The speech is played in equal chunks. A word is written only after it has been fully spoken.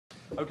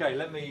Okay,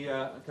 let me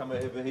come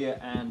over here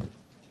and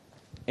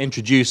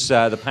introduce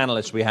the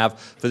panelists we have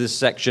for this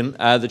section.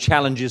 The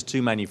challenges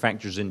to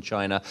manufacturers in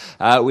China.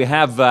 We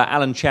have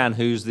Alan Chan,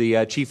 who's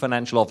the Chief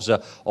Financial Officer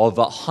of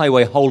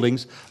Highway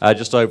Holdings,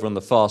 just over on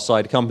the far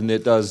side, a company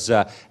that does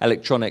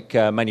electronic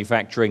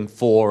manufacturing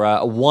for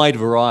a wide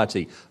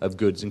variety of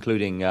goods,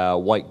 including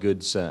white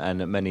goods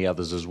and many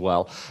others as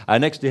well.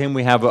 Next to him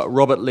we have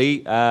Robert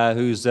Lee,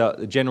 who's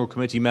the General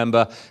Committee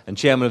member and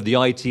Chairman of the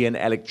IT and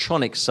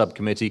Electronics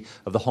Subcommittee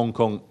of the Hong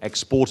Kong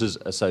Exporters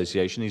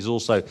Association. He's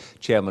also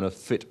Chairman of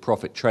Fit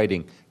Profit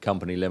Trading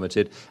Company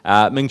Limited.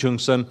 Ming Chung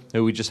Sun,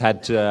 who we just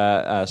had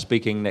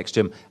speaking next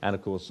to him, and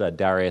of course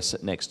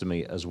Darius next to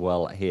me as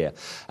well here.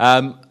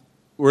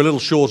 We're a little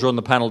shorter on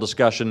the panel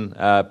discussion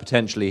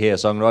potentially here,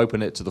 so I'm going to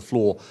open it to the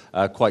floor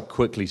quite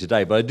quickly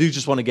today. But I do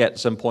just want to get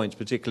some points,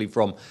 particularly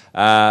from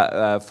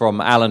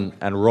Alan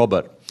and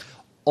Robert,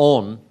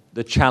 on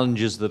the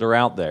challenges that are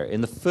out there.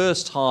 In the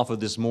first half of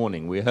this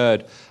morning, we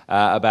heard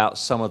about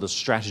some of the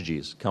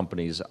strategies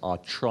companies are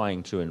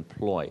trying to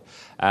employ.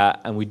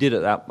 And we did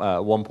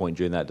at one point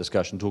during that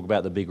discussion talk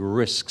about the big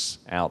risks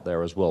out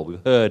there as well.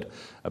 We've heard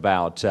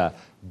about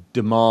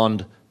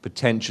demand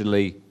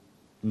potentially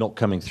not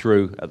coming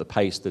through at the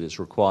pace that it's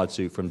required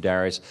to from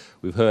Darius.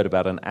 We've heard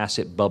about an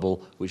asset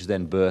bubble which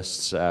then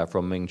bursts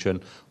from Ming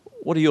Chun.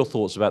 What are your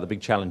thoughts about the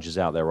big challenges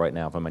out there right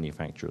now for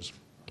manufacturers?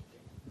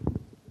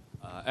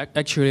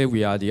 Actually,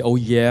 we are the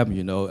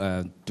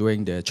OEM,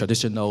 doing the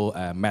traditional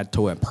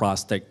metal and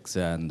plastics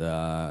and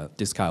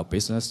this kind of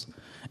business.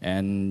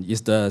 And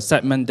it's the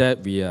segment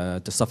that we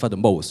suffer the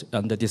most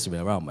under this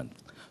environment.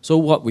 So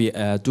what we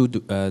do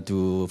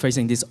to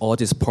facing all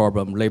this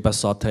problem, labor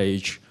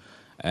shortage,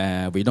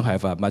 we don't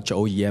have much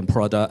OEM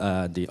product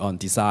on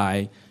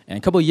design. And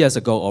a couple of years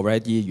ago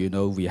already,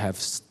 we have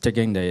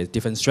taken the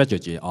different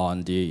strategy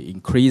on the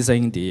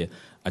increasing the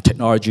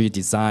technology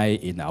design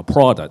in our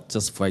product.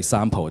 Just for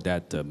example,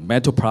 that the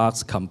metal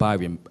parts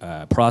combined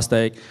with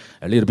plastic,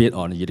 a little bit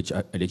on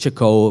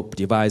electrical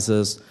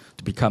devices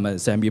to become a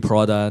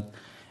semi-product.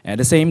 At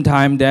the same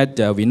time that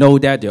we know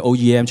that the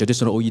OEM,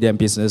 traditional OEM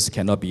business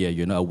cannot be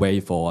a way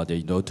for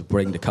to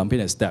bring the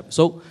company a step.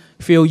 So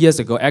a few years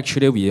ago,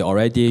 actually, we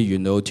already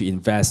to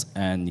invest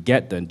and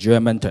get the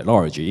German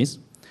technologies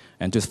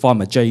and to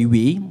form a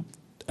JV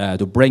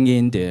to bring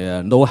in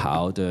the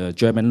know-how, the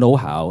German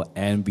know-how,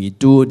 and we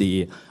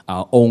do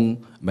our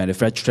own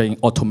manufacturing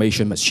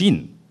automation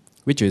machine,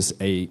 which is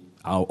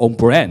our own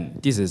brand.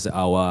 This is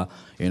our,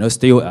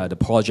 still the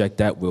project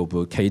that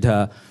will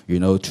cater,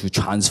 to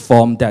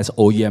transform that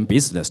OEM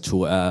business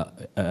to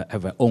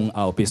have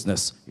our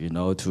business,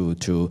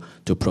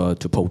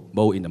 to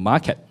promote in the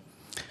market.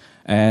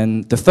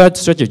 And the third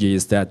strategy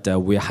is that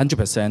we're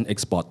 100%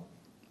 export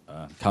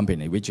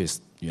company, which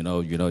is,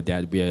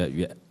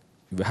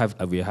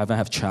 that we haven't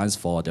have chance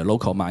for the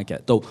local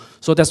market.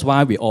 So that's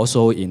why we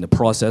also in the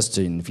process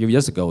a few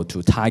years ago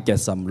to target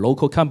some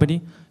local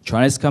company,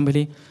 Chinese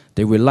company.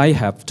 They will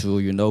have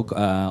to,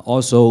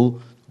 also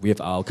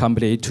with our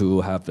company to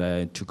have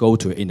to go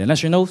to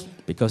international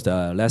because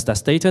the less that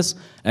status.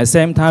 At the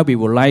same time, we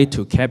would like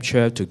to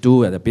capture, to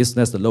do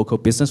the local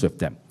business with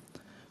them.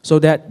 So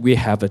that we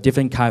have a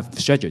different kind of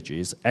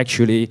strategies.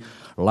 Actually,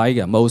 like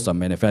most of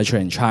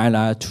manufacturing in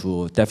China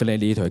to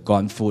definitely to have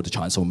gone through the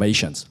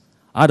transformations.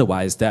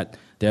 Otherwise, that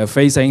they're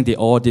facing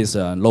all this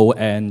low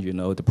end,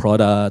 the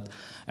product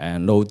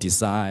and low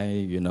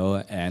design,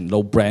 and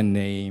low brand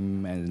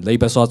name and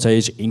labor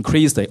shortage,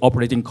 increase the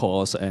operating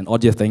costs and all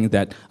the things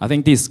that I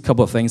think these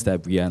couple of things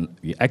that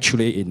we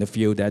actually in the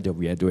field that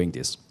we are doing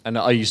this. And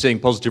are you seeing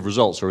positive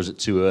results, or is it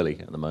too early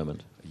at the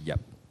moment? Yep.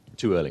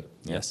 Too early?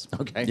 Yes.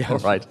 Okay, yes. All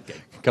right. Okay.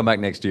 Come back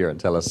next year and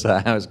tell us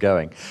how it's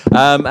going.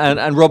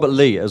 And Robert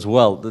Lee as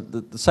well,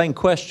 the same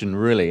question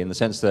really, in the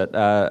sense that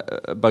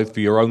both for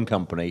your own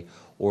company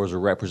or as a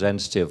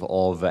representative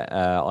of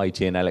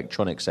IT and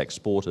electronics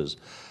exporters,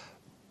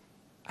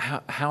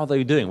 how are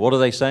they doing? What are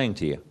they saying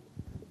to you?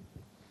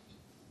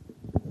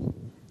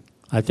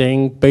 I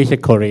think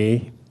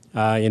basically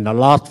in the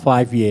last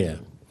 5 years,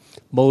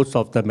 most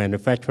of the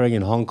manufacturing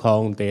in Hong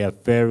Kong, they are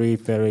very,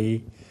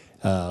 very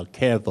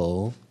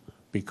careful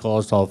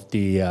because of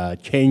the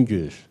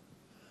changes.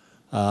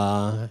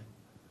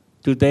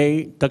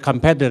 Today, the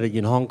competitor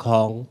in Hong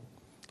Kong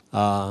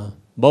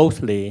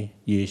mostly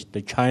is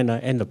the China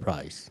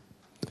enterprise,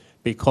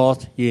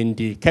 because in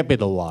the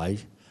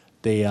capital-wise,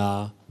 they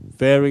are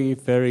very,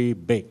 very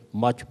big,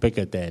 much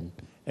bigger than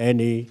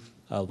any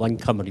one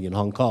company in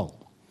Hong Kong.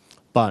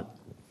 But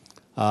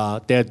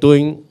they're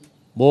doing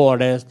more or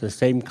less the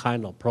same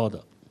kind of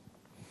product.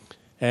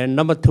 And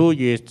number two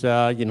is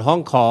in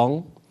Hong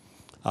Kong,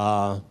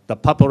 the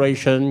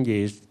population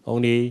is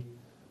only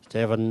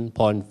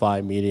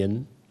 7.5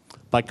 million.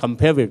 But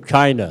compared with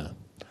China,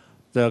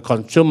 the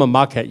consumer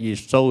market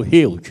is so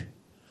huge.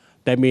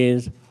 That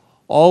means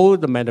all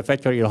the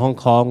manufacturers in Hong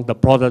Kong, the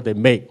product they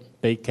make,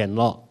 they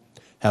cannot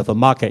have a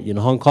market in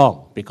Hong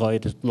Kong because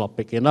it is not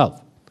big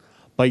enough.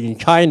 But in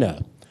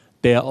China,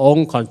 their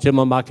own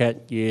consumer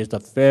market is a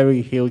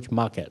very huge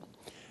market.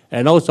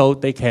 And also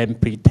they can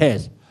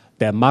pretest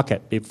their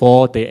market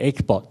before they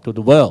export to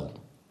the world.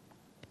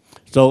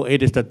 So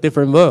it is a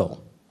different world.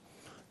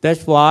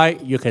 That's why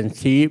you can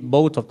see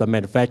most of the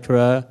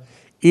manufacturers,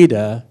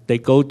 either they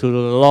go to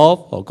the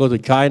north or go to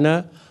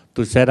China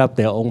to set up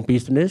their own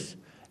business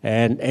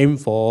and aim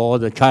for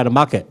the China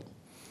market,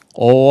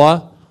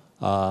 or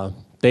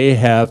they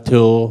have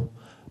to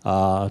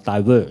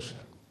diverse.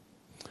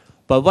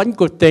 But one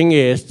good thing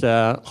is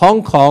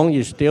Hong Kong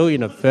is still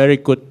in a very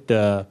good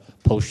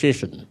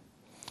position,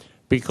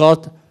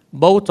 because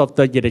most of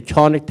the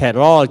electronic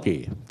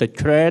technology, the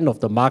trend of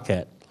the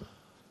market,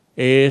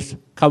 is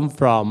come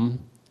from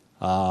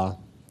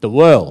the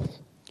world,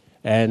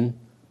 and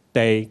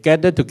they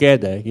gather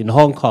together in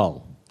Hong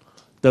Kong.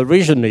 The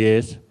reason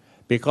is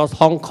because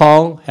Hong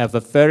Kong have a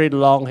very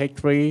long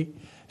history,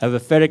 have a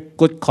very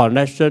good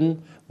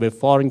connection with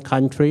foreign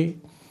country,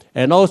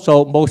 and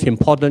also most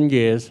important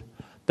is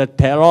the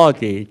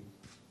technology.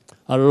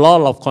 A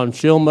lot of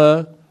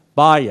consumer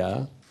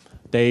buyer,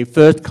 they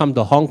first come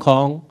to Hong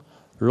Kong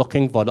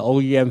looking for the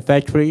OEM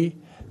factory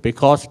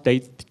because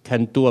they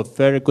can do a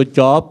very good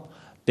job.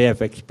 They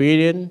have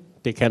experience.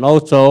 They can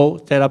also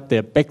set up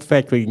their big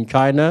factory in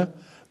China.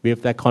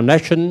 With that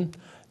connection,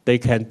 they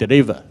can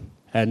deliver,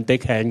 and they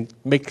can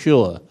make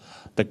sure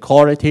the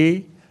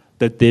quality,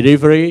 the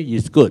delivery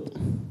is good.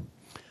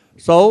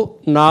 So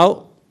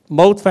now,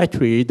 most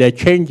factories, they're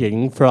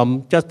changing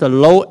from just a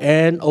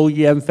low-end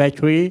OEM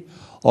factory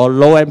or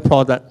low-end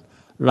product.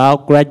 Now,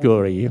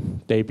 gradually,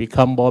 they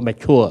become more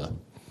mature.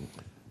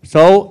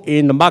 So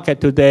in the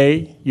market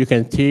today, you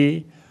can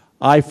see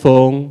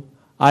iPhone,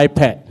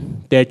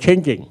 iPad, they're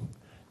changing.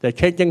 They're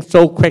changing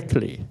so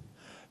quickly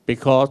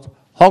because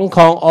Hong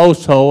Kong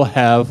also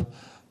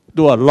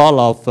do a lot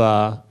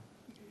of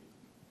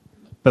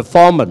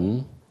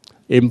performance,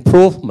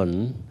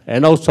 improvement,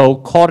 and also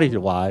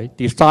quality-wise,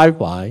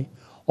 design-wise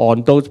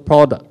on those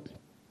products.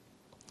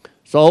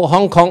 So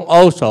Hong Kong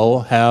also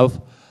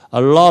have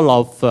a lot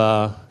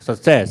of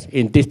success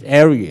in this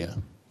area.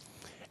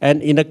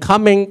 And in the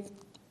coming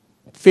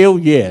few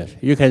years,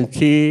 you can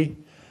see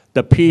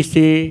the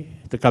PC,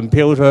 the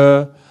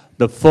computer,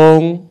 the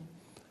phone,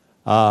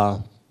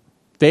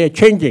 they are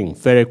changing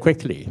very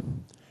quickly.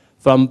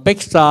 From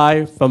big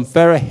size, from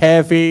very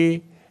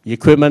heavy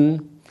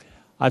equipment,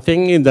 I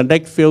think in the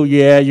next few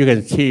years you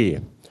can see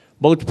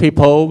most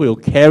people will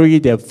carry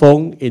their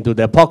phone into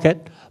their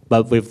pocket,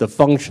 but with the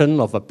function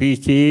of a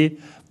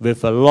PC,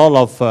 with a lot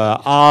of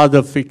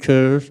other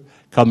features,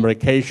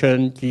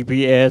 communication,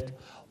 GPS,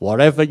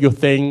 whatever you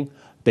think,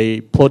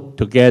 they put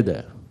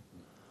together.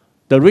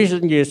 The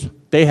reason is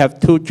they have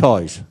two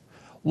choices.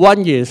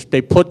 One is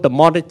they put the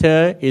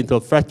monitor into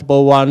a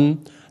flexible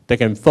one, they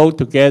can fold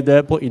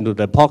together, put into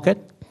the pocket.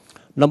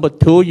 Number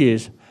two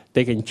is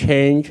they can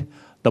change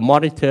the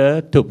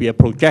monitor to be a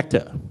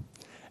projector.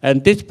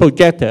 And this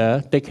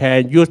projector, they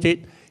can use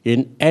it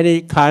in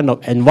any kind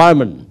of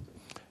environment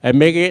and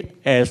make it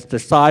as the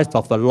size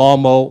of a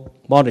normal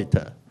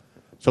monitor.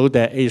 So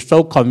that it's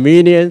so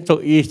convenient,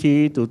 so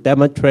easy to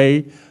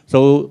demonstrate,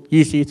 so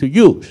easy to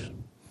use.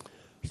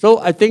 So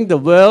I think the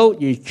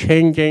world is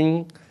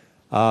changing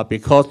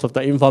because of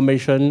the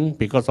information,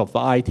 because of the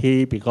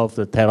IT, because of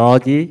the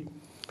technology.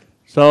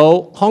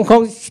 So Hong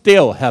Kong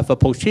still have a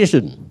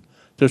position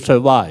to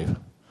survive.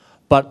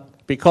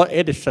 But because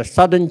it is a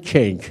sudden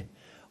change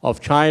of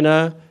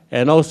China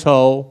and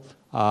also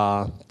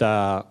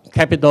the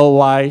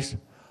capital-wise,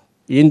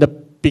 in the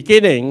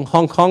beginning,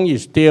 Hong Kong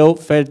is still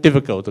very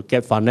difficult to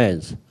get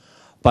finance.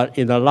 But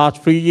in the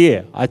last 3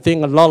 years, I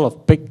think a lot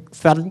of big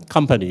fund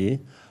companies,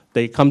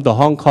 they come to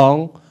Hong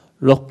Kong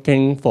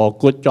looking for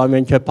good joint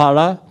venture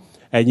partner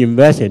and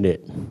invest in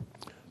it.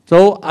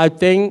 So I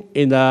think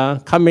in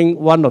the coming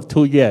 1 or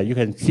 2 years, you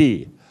can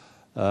see,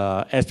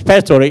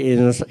 especially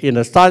in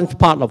the science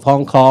part of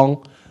Hong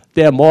Kong,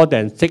 there are more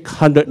than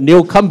 600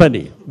 new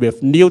companies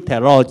with new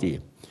technology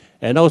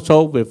and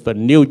also with a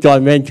new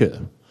joint venture.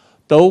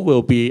 Those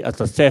will be a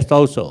success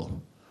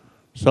also.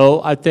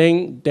 So I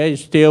think there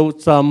is still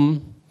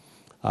some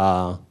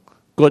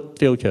good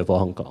future for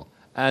Hong Kong.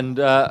 And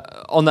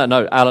on that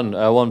note, Alan,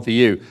 one for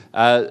you.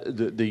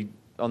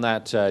 On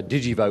that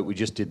DigiVote we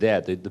just did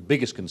there, the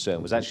biggest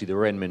concern was actually the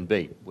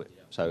renminbi.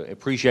 So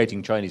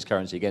appreciating Chinese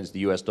currency against the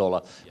US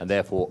dollar and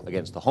therefore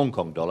against the Hong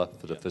Kong dollar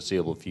for the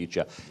foreseeable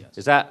future.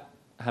 Is that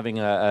having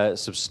a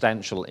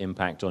substantial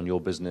impact on your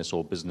business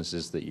or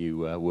businesses that you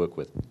work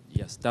with?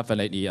 Yes,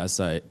 definitely. As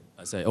an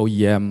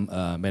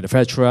OEM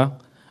manufacturer,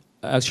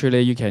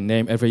 actually you can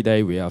name every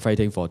day we are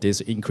fighting for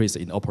this increase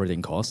in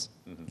operating costs,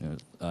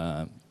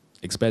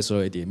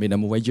 especially the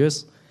minimum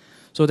wages.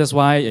 So that's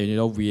why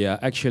we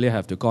actually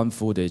have to go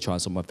through the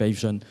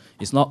transformation.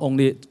 It's not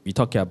only we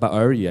talked about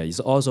earlier,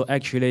 it's also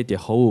actually the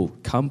whole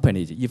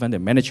company, even the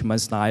management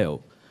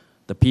style,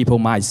 the people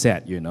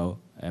mindset,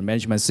 and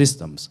management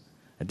systems.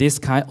 This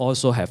kind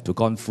also have to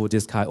gone through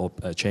this kind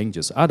of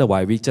changes.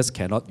 Otherwise, we just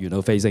cannot,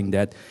 facing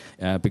that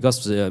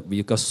because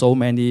we got so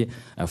many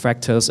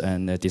factors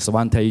and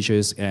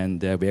disadvantages,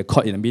 and we are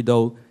caught in the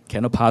middle.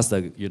 Cannot pass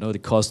the, the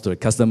cost to the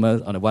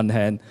customer on the one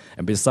hand,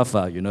 and we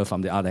suffer,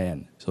 from the other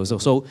hand.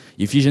 So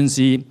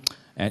efficiency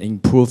and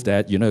improve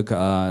that,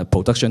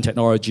 production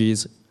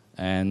technologies,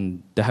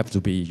 and they have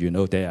to be,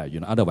 there.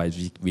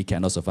 Otherwise, we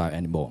cannot survive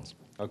anymore.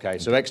 Okay,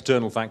 so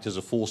external factors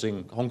are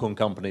forcing Hong Kong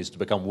companies to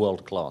become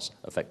world-class,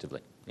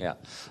 effectively. Yeah.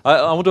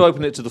 I want to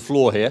open it to the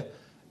floor here,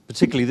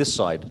 particularly this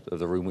side of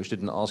the room, which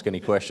didn't ask any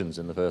questions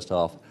in the first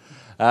half.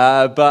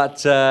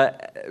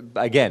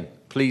 Again,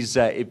 please,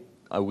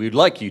 we'd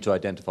like you to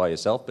identify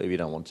yourself, but if you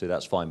don't want to,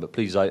 that's fine. But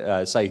please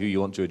say who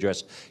you want to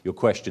address your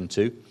question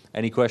to.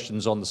 Any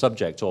questions on the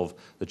subject of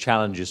the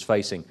challenges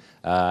facing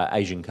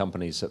Asian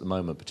companies at the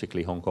moment,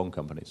 particularly Hong Kong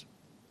companies?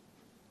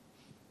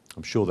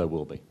 I'm sure there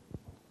will be.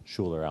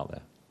 Sure they're out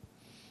there.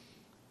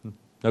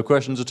 No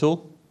questions at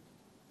all?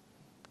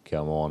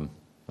 Come on,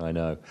 I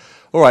know.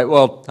 All right,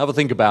 well, have a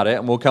think about it,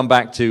 and we'll come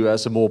back to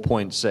some more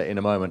points in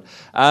a moment.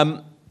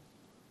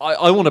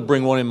 I want to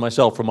bring one in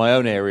myself from my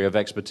own area of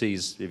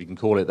expertise, if you can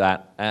call it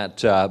that, at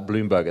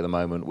Bloomberg at the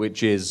moment,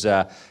 which is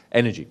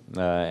energy.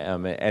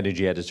 I'm an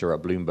energy editor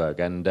at Bloomberg,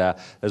 and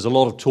there's a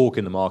lot of talk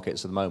in the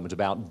markets at the moment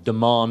about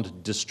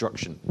demand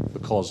destruction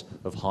because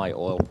of high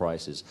oil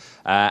prices.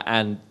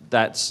 And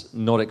that's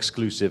not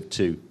exclusive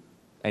to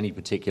any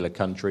particular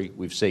country.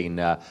 We've seen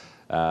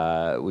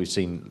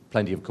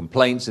plenty of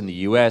complaints in the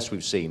US.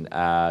 We've seen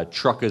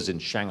truckers in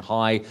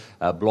Shanghai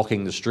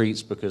blocking the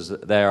streets because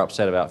they're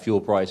upset about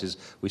fuel prices.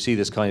 We see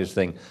this kind of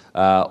thing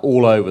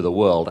all over the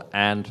world.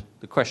 And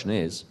the question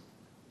is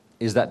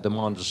that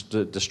demand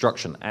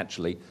destruction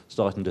actually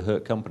starting to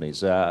hurt companies?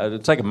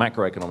 Take a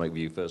macroeconomic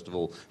view, first of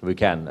all, if we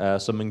can.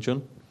 Sun Ming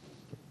Chun?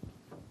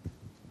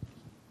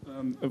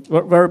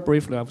 Very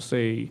briefly, I would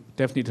say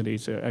definitely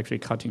it's actually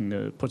cutting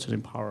the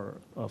purchasing power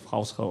of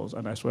households,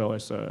 and as well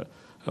as I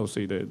would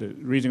say the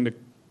raising the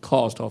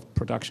cost of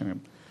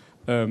production.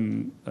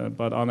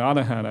 But on the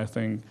other hand, I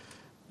think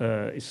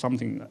it's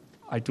something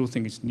I do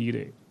think is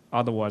needed.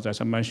 Otherwise,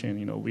 as I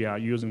mentioned, we are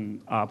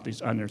using up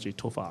this energy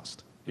too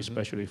fast,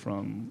 especially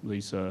from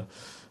these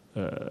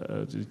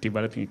the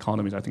developing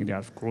economies. I think they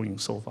are growing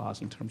so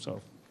fast in terms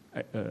of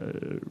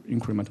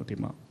incremental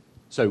demand.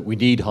 So we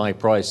need high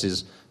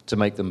prices to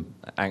make them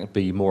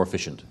be more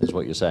efficient, is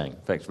what you're saying,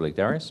 effectively.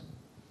 Darius?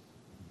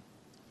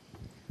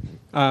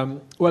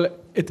 Well,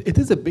 it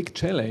is a big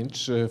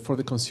challenge for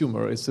the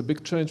consumer. It's a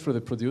big challenge for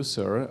the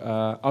producer.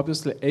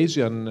 Obviously,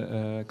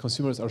 Asian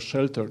consumers are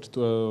sheltered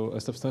to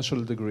a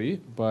substantial degree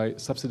by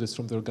subsidies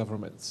from their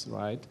governments,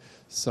 right?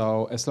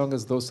 So as long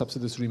as those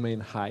subsidies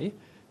remain high,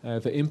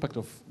 the impact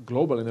of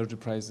global energy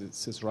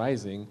prices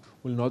rising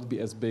will not be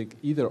as big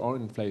either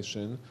on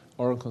inflation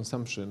or on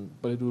consumption,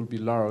 but it will be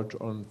large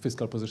on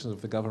fiscal positions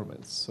of the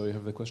governments. So you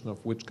have the question of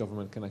which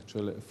government can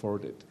actually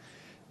afford it.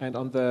 And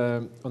on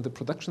the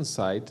production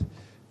side,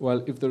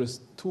 well, if there is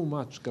too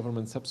much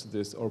government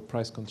subsidies or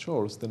price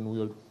controls, then we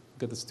will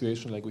get a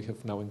situation like we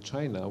have now in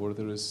China, where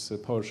there is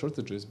power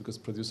shortages because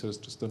producers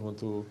just don't want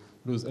to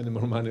lose any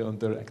more money on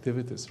their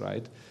activities,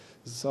 right?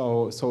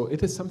 So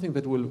it is something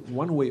that will,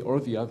 one way or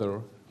the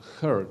other,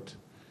 hurt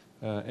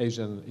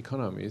Asian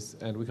economies,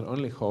 and we can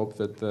only hope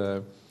that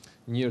the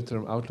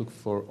near-term outlook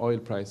for oil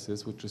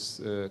prices, which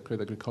is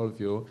Crédit Agricole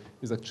view,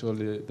 is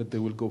actually that they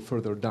will go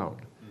further down,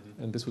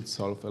 and this would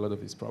solve a lot of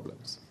these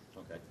problems.